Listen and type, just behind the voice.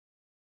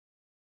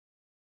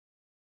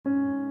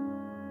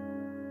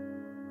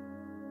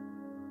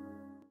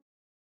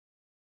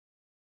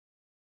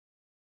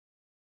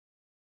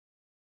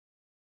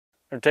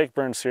or take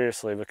burns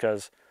seriously,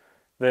 because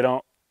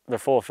the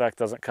full effect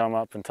doesn't come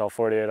up until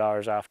 48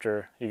 hours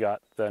after you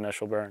got the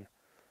initial burn.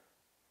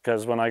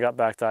 Because when I got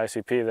back to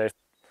ICP,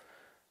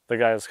 the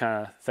guy was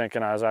kind of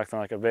thinking I was acting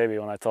like a baby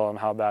when I told him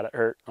how bad it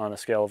hurt on a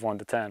scale of 1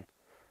 to 10.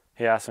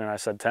 He asked me and I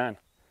said 10.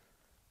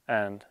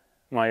 And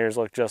my ears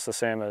looked just the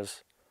same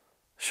as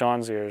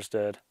Sean's ears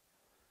did.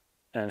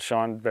 And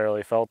Sean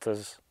barely felt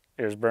his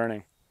ears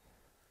burning.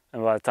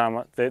 And by the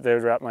time they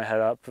would wrap my head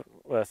up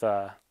with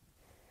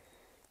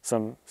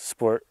some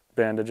sport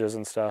bandages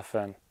and stuff,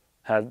 and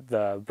had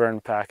the burn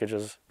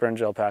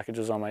gel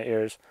packages on my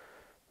ears.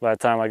 By the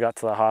time I got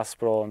to the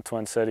hospital in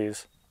Twin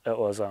Cities, it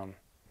was,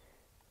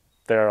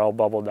 they were all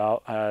bubbled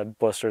out. I had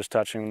blisters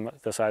touching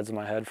the sides of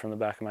my head from the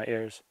back of my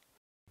ears.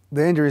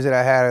 The injuries that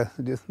I had,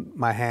 just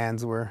my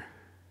hands were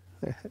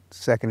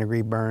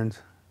second-degree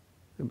burns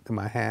to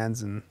my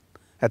hands, and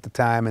at the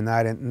time, and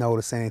I didn't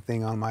notice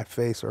anything on my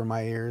face or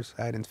my ears.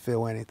 I didn't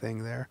feel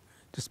anything there,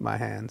 just my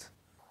hands.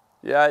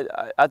 Yeah,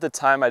 at the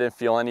time I didn't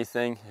feel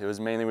anything. It was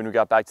mainly when we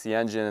got back to the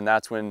engine, and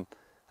that's when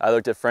I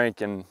looked at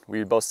Frank and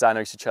we both sat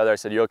next to each other. I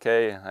said, "You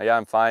okay?" "Yeah,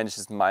 I'm fine. It's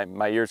just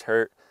my ears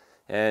hurt."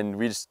 And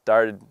we just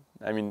started,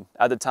 I mean,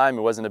 at the time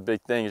it wasn't a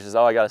big thing. It's just,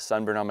 "Oh, I got a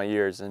sunburn on my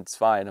ears and it's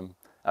fine.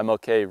 I'm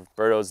okay.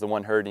 Berto's the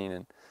one hurting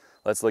and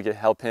let's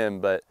help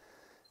him." But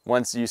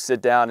once you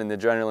sit down and the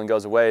adrenaline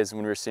goes away, is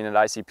when we were seeing at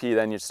ICP,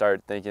 then you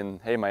start thinking,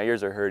 hey, my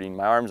ears are hurting,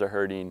 my arms are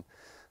hurting,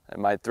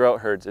 and my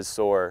throat hurts, is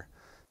sore.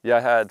 Yeah,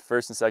 I had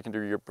first and second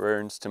degree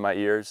burns to my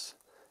ears,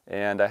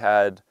 and I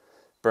had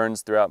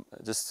burns throughout,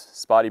 just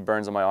spotty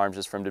burns on my arms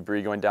just from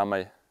debris going down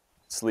my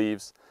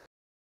sleeves.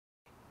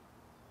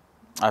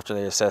 After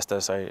they assessed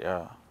us,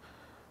 I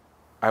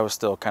was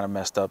still kind of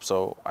messed up,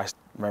 so I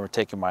remember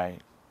taking my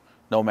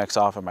Nomex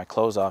off and my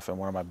clothes off, and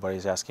one of my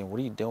buddies asking, "What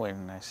are you doing?"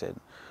 And I said,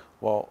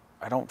 "Well,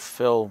 I don't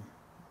feel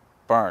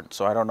burnt,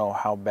 so I don't know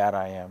how bad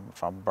I am,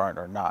 if I'm burnt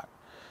or not."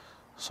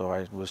 So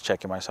I was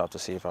checking myself to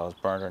see if I was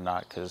burnt or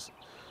not, because,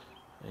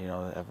 you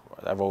know,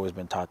 I've always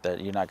been taught that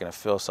you're not going to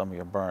feel some of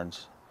your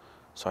burns.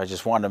 So I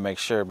just wanted to make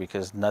sure,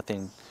 because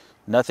nothing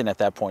at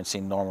that point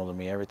seemed normal to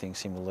me. Everything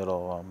seemed a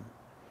little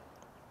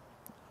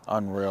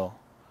unreal.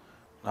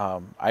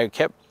 I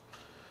kept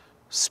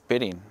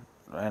spitting,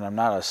 and I'm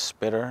not a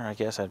spitter, I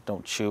guess. I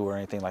don't chew or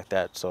anything like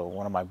that. So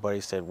one of my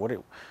buddies said, why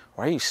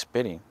are you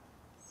spitting?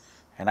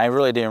 And I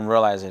really didn't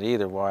realize it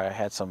either, why I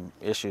had some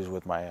issues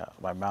with my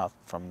mouth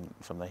from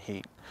the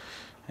heat.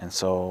 And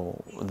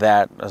so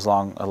that,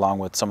 along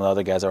with some of the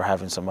other guys that were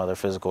having some other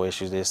physical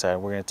issues, they decided,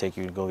 we're going to take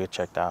you to go get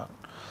checked out.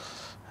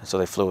 And so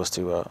they flew us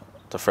to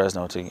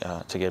Fresno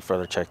to get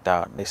further checked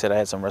out. They said I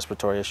had some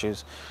respiratory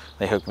issues.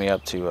 They hooked me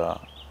up to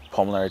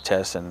pulmonary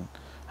tests, and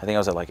I think I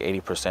was at like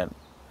 80%.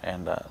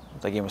 And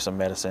they gave me some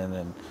medicine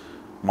and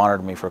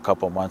monitored me for a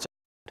couple of months.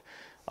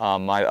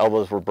 My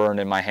elbows were burned,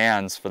 and my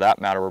hands, for that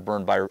matter, were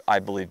burned by, I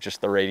believe, just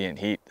the radiant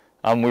heat.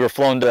 We were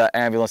flown to the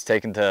ambulance,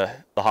 taken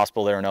to the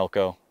hospital there in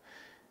Elko,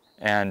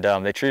 and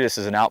they treated us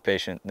as an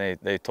outpatient.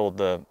 They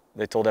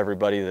told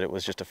everybody that it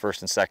was just a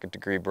first and second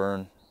degree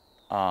burn,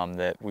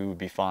 that we would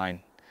be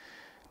fine.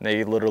 And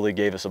they literally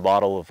gave us a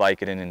bottle of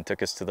Vicodin and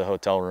took us to the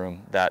hotel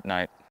room that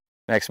night.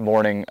 Next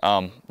morning,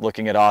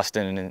 looking at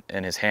Austin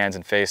and his hands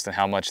and face and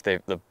how much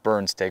the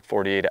burns take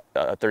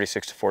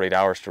 36 to 48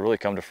 hours to really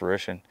come to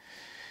fruition.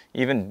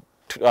 Even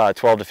 12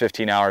 to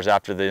 15 hours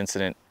after the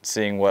incident,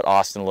 seeing what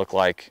Austin looked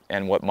like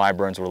and what my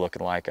burns were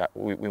looking like,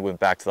 we went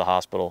back to the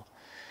hospital.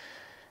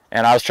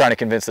 And I was trying to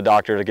convince the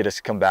doctor to get us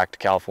to come back to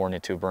California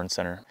to a burn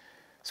center.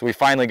 So we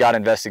finally got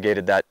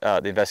investigated.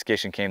 The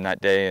investigation came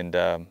that day, and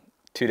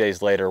 2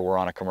 days later, we're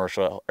on a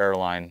commercial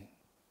airline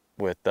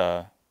with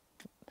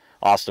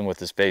Austin with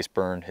his face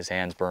burned, his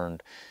hands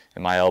burned,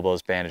 and my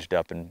elbows bandaged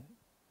up and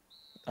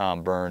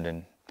burned,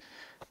 and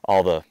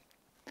all the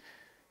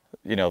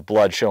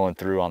blood showing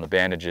through on the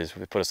bandages.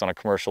 They put us on a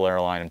commercial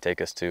airline and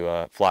take us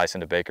to fly us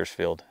into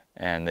Bakersfield,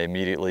 and they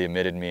immediately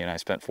admitted me, and I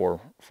spent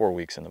four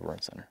weeks in the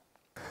burn center.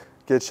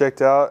 Get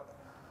checked out,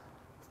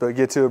 but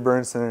get to a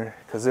burn center,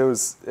 because it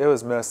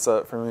was messed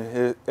up for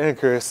me. And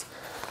Chris,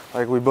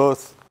 like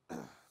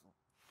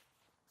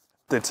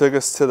they took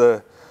us to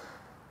the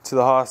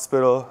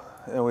hospital,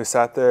 and we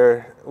sat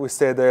there, we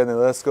stayed there, and they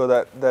let us go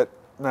that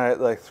night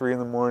at like 3 in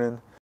the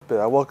morning. But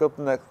I woke up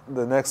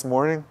the next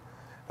morning.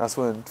 That's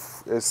when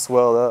it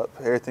swelled up.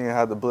 Everything, I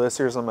had the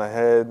blisters on my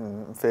head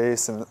and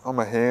face and on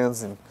my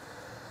hands, and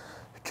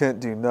I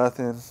couldn't do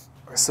nothing.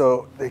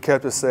 So they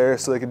kept us there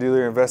so they could do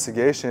their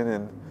investigation.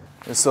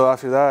 And so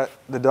after that,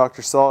 the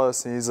doctor saw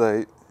us, and he's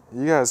like,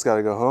 "You guys got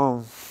to go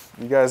home.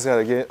 You guys got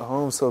to get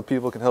home so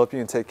people can help you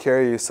and take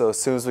care of you." So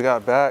as soon as we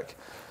got back,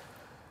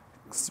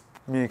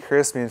 me and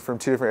Chris being from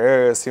 2 different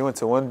areas, he went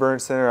to one burn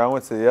center, I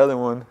went to the other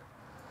one.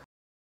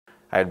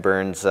 I had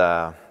burns,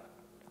 the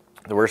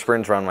worst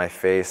burns were on my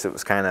face. It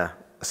was kind of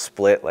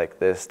split like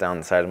this down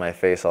the side of my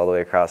face all the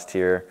way across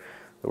here.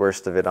 The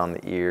worst of it on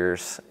the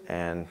ears,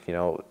 and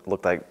it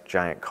looked like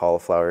giant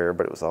cauliflower ear,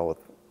 but it was all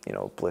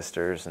with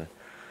blisters.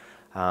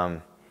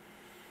 And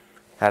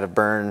had a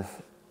burn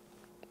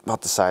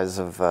about the size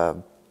of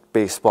a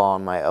baseball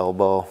on my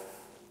elbow,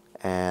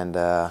 and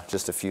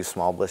just a few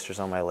small blisters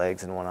on my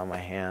legs and one on my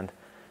hand.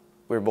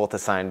 We were both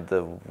assigned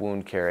the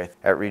wound care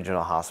at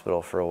Regional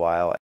Hospital for a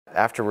while.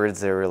 Afterwards,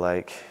 they were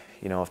like,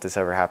 you know, if this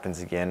ever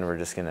happens again, we're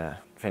just gonna,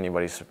 if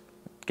anybody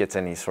gets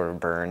any sort of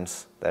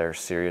burns that are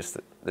serious,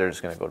 they're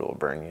just gonna go to a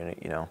burn unit,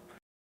 you know.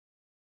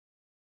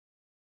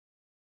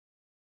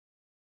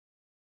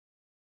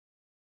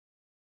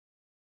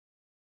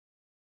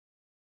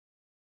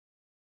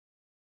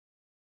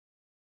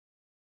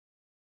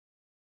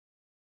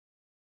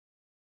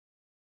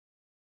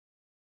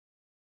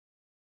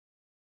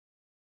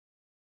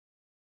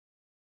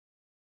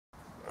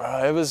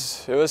 It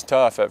was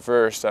tough at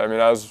first. I mean,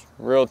 I was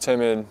real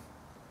timid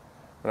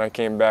when I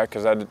came back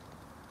because I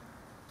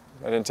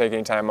didn't take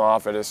any time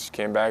off. I just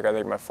came back, I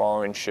think, my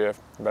following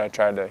shift. But I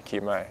tried to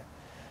keep my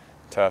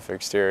tough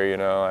exterior, you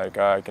know, like,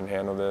 oh, I can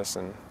handle this.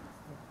 And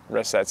the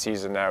rest of that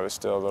season, I was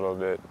still a little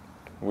bit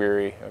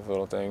weary of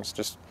little things.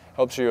 Just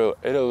helps you,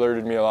 it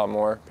alerted me a lot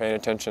more, paying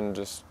attention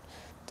just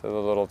to the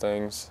little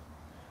things.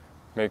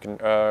 Making,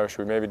 should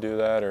we maybe do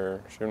that,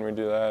 or shouldn't we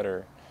do that,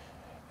 or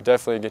it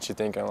definitely gets you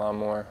thinking a lot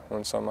more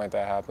when something like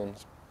that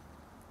happens.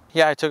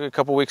 Yeah, I took a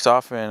couple weeks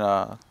off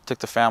and took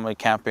the family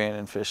camping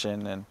and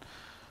fishing,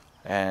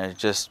 and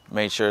just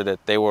made sure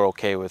that they were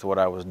okay with what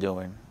I was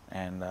doing.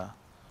 And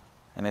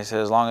they said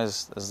as long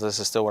as this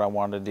is still what I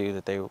wanted to do,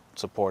 that they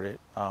support it.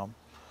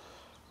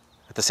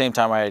 At the same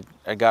time,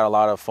 I got a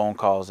lot of phone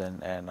calls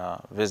and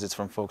visits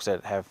from folks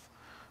that have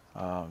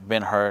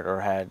been hurt or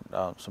had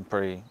some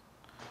pretty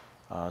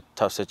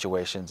tough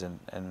situations,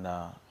 and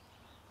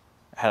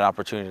had an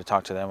opportunity to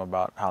talk to them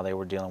about how they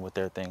were dealing with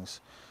their things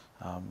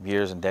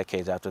years and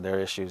decades after their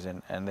issues,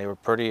 and they were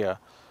pretty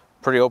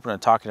open to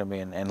talking to me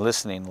and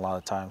listening a lot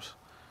of times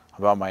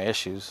about my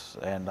issues.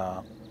 And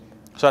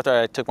so after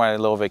I took my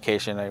little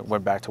vacation, I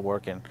went back to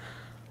work, and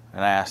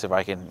I asked if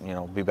I can, you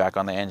know, be back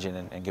on the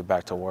engine and get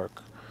back to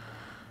work.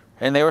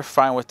 And they were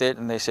fine with it,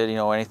 and they said, you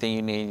know, anything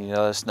you need, you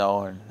know, let us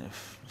know, and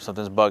if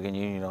something's bugging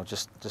you, you know,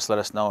 just let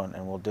us know,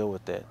 and we'll deal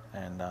with it.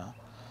 And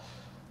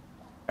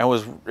it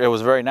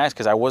was very nice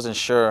because I wasn't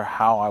sure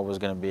how I was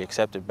going to be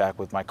accepted back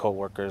with my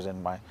coworkers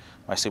and my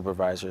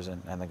supervisors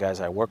and the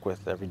guys I work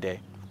with every day.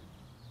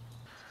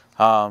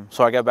 So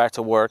I got back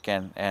to work,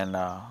 and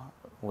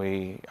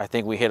I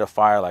think we hit a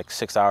fire like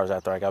 6 hours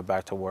after I got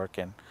back to work,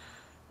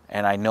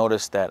 and I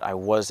noticed that I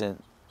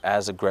wasn't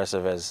as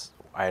aggressive as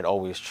I had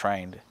always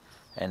trained,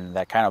 and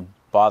that kind of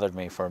bothered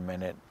me for a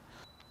minute.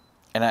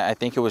 And I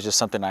think it was just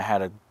something I had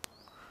to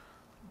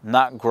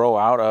not grow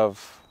out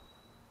of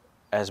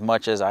as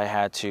much as I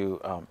had to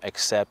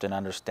accept and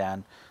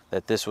understand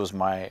that this was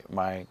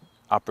my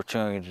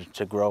opportunity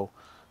to grow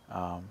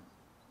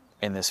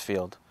in this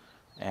field,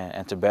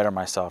 and to better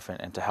myself,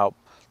 and to help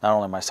not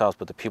only myself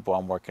but the people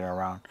I'm working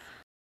around.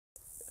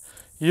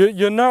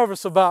 You're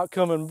nervous about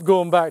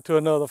going back to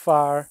another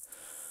fire,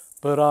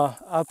 but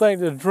I think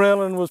the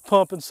adrenaline was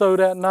pumping so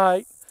that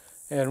night,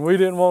 and we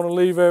didn't want to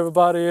leave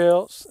everybody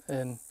else,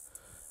 and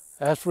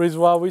that's the reason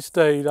why we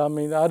stayed. I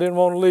mean, I didn't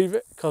want to leave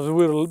it because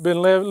we would have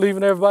been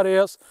leaving everybody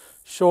else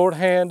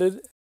short-handed.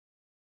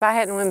 If I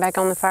hadn't went back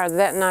on the fire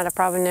that night, I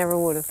probably never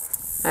would have.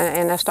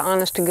 And that's the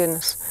honest to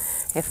goodness.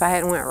 If I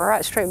hadn't went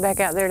right straight back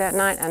out there that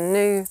night, I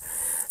knew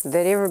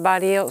that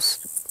everybody else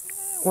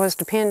was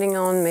depending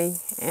on me,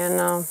 and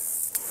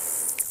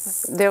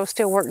there was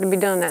still work to be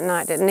done that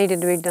night that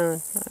needed to be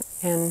done,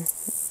 and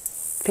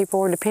people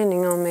were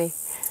depending on me.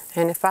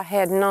 And if I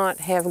had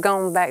not have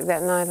gone back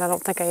that night, I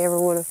don't think I ever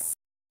would have.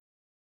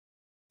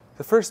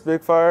 The first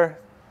big fire,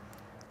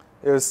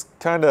 it was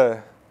kind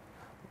of,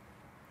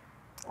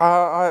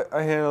 I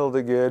handled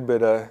it good,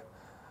 but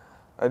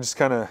I just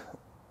kind of,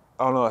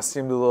 I don't know, I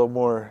seemed a little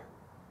more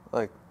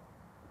like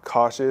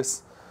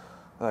cautious.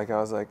 Like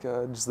I was like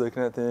just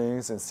looking at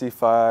things and see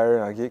fire,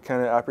 and I get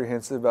kind of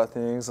apprehensive about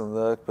things and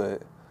look,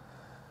 but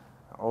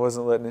I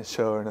wasn't letting it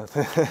show or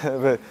nothing.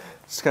 But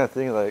just kind of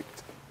thinking like,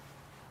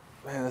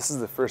 man, this is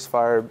the first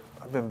fire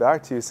I've been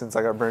back to since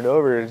I got burned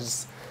over.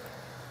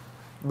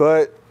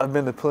 But I've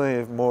been to plenty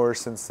of more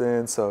since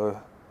then,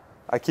 so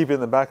I keep it in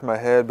the back of my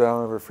head, but I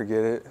don't ever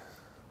forget it.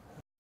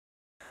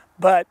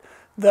 But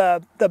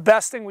the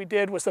best thing we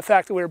did was the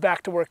fact that we were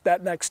back to work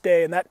that next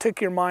day, and that took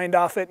your mind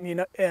off it,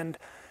 and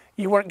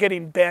you weren't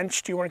getting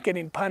benched, you weren't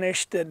getting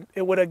punished, and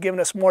it would have given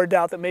us more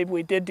doubt that maybe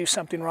we did do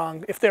something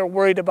wrong. If they were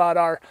worried about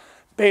our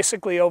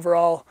basically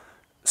overall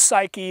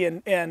psyche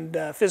and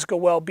physical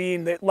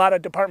well-being, a lot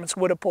of departments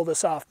would have pulled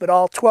us off. But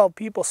all 12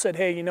 people said,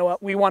 hey, you know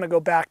what, we want to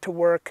go back to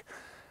work.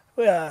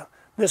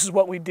 This is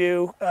what we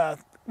do.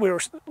 We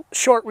were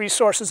short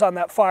resources on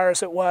that fire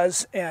as it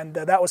was, and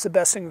that was the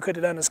best thing we could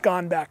have done, is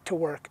gone back to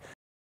work.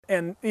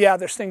 And yeah,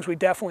 there's things we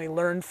definitely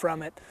learned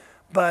from it,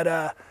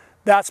 but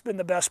that's been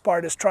the best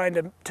part, is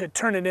trying to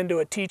turn it into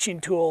a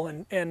teaching tool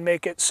and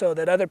make it so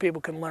that other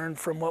people can learn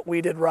from what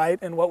we did right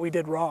and what we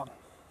did wrong.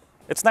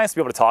 It's nice to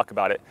be able to talk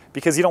about it,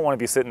 because you don't want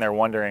to be sitting there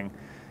wondering,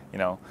 you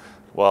know,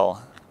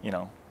 well, you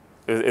know,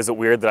 is it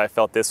weird that I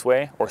felt this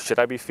way, or should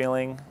I be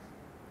feeling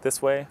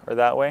this way or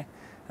that way?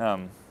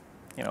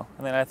 You know,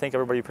 and then I think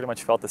everybody pretty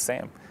much felt the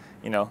same.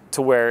 you know,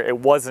 to where it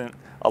wasn't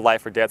a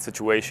life or death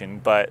situation,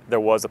 but there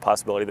was a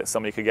possibility that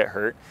somebody could get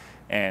hurt.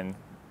 And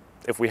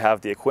if we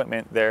have the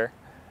equipment there,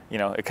 you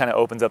know, it kind of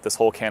opens up this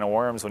whole can of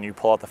worms when you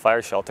pull out the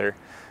fire shelter,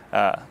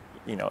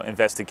 you know,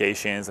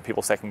 investigations and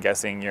people second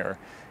guessing your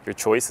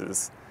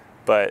choices.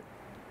 But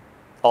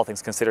all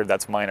things considered,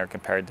 that's minor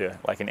compared to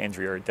like an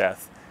injury or a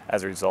death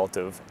as a result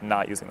of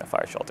not using the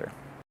fire shelter.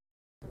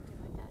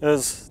 It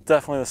was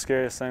definitely the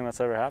scariest thing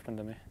that's ever happened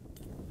to me.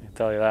 I can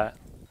tell you that.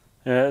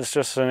 Yeah, it's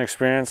just an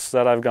experience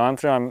that I've gone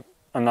through.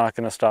 I'm not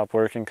going to stop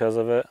working because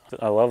of it.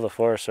 I love the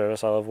Forest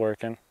Service. I love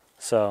working.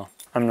 So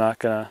I'm not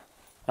going to.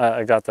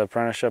 I got the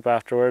apprenticeship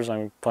afterwards.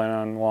 I'm planning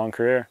on a long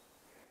career.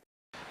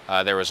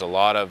 There was a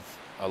lot of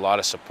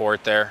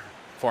support there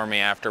for me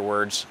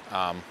afterwards,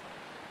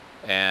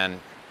 and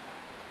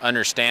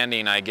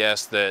understanding, I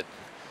guess, that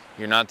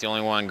you're not the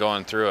only one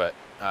going through it.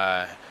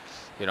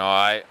 You know,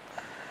 I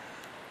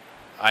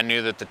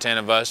knew that the 10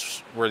 of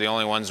us were the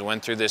only ones that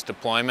went through this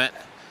deployment,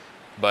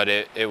 but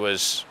it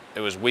was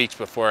weeks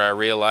before I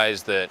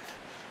realized that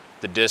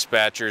the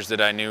dispatchers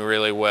that I knew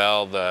really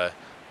well,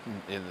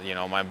 you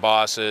know, my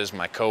bosses,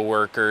 my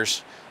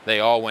co-workers, they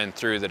all went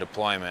through the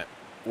deployment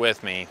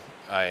with me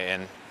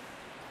in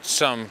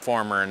some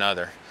form or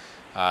another.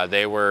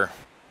 They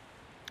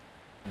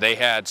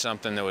had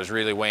something that was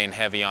really weighing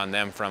heavy on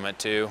them from it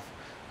too,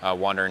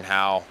 wondering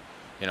how,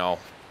 you know,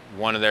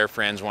 one of their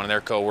friends, one of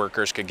their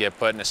co-workers could get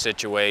put in a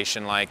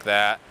situation like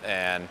that,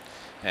 and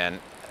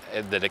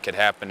that it could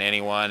happen to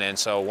anyone. And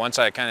so once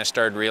I kind of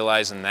started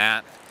realizing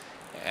that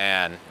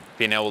and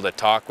being able to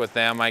talk with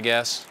them, I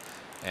guess,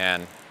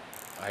 and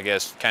I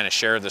guess kind of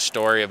share the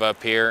story of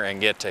up here and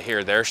get to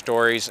hear their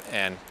stories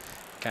and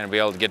kind of be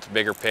able to get the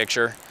bigger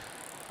picture,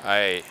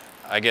 I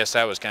guess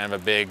that was kind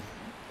of a big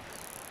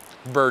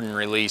burden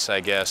release,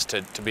 I guess,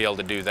 to be able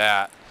to do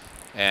that.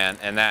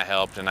 And that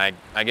helped. And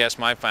I guess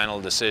my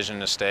final decision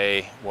to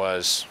stay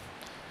was,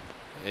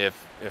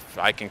 if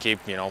I can keep,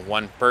 you know,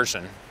 one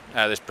person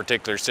out of this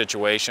particular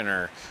situation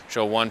or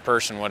show one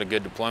person what a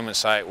good deployment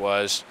site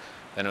was,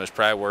 then it was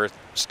probably worth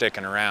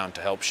sticking around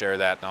to help share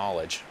that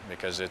knowledge,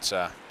 because it's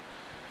a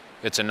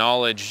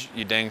knowledge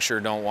you dang sure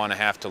don't want to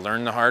have to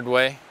learn the hard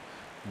way,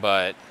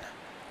 but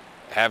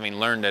having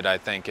learned it, I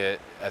think it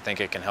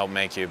can help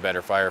make you a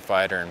better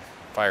firefighter and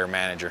fire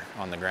manager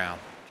on the ground.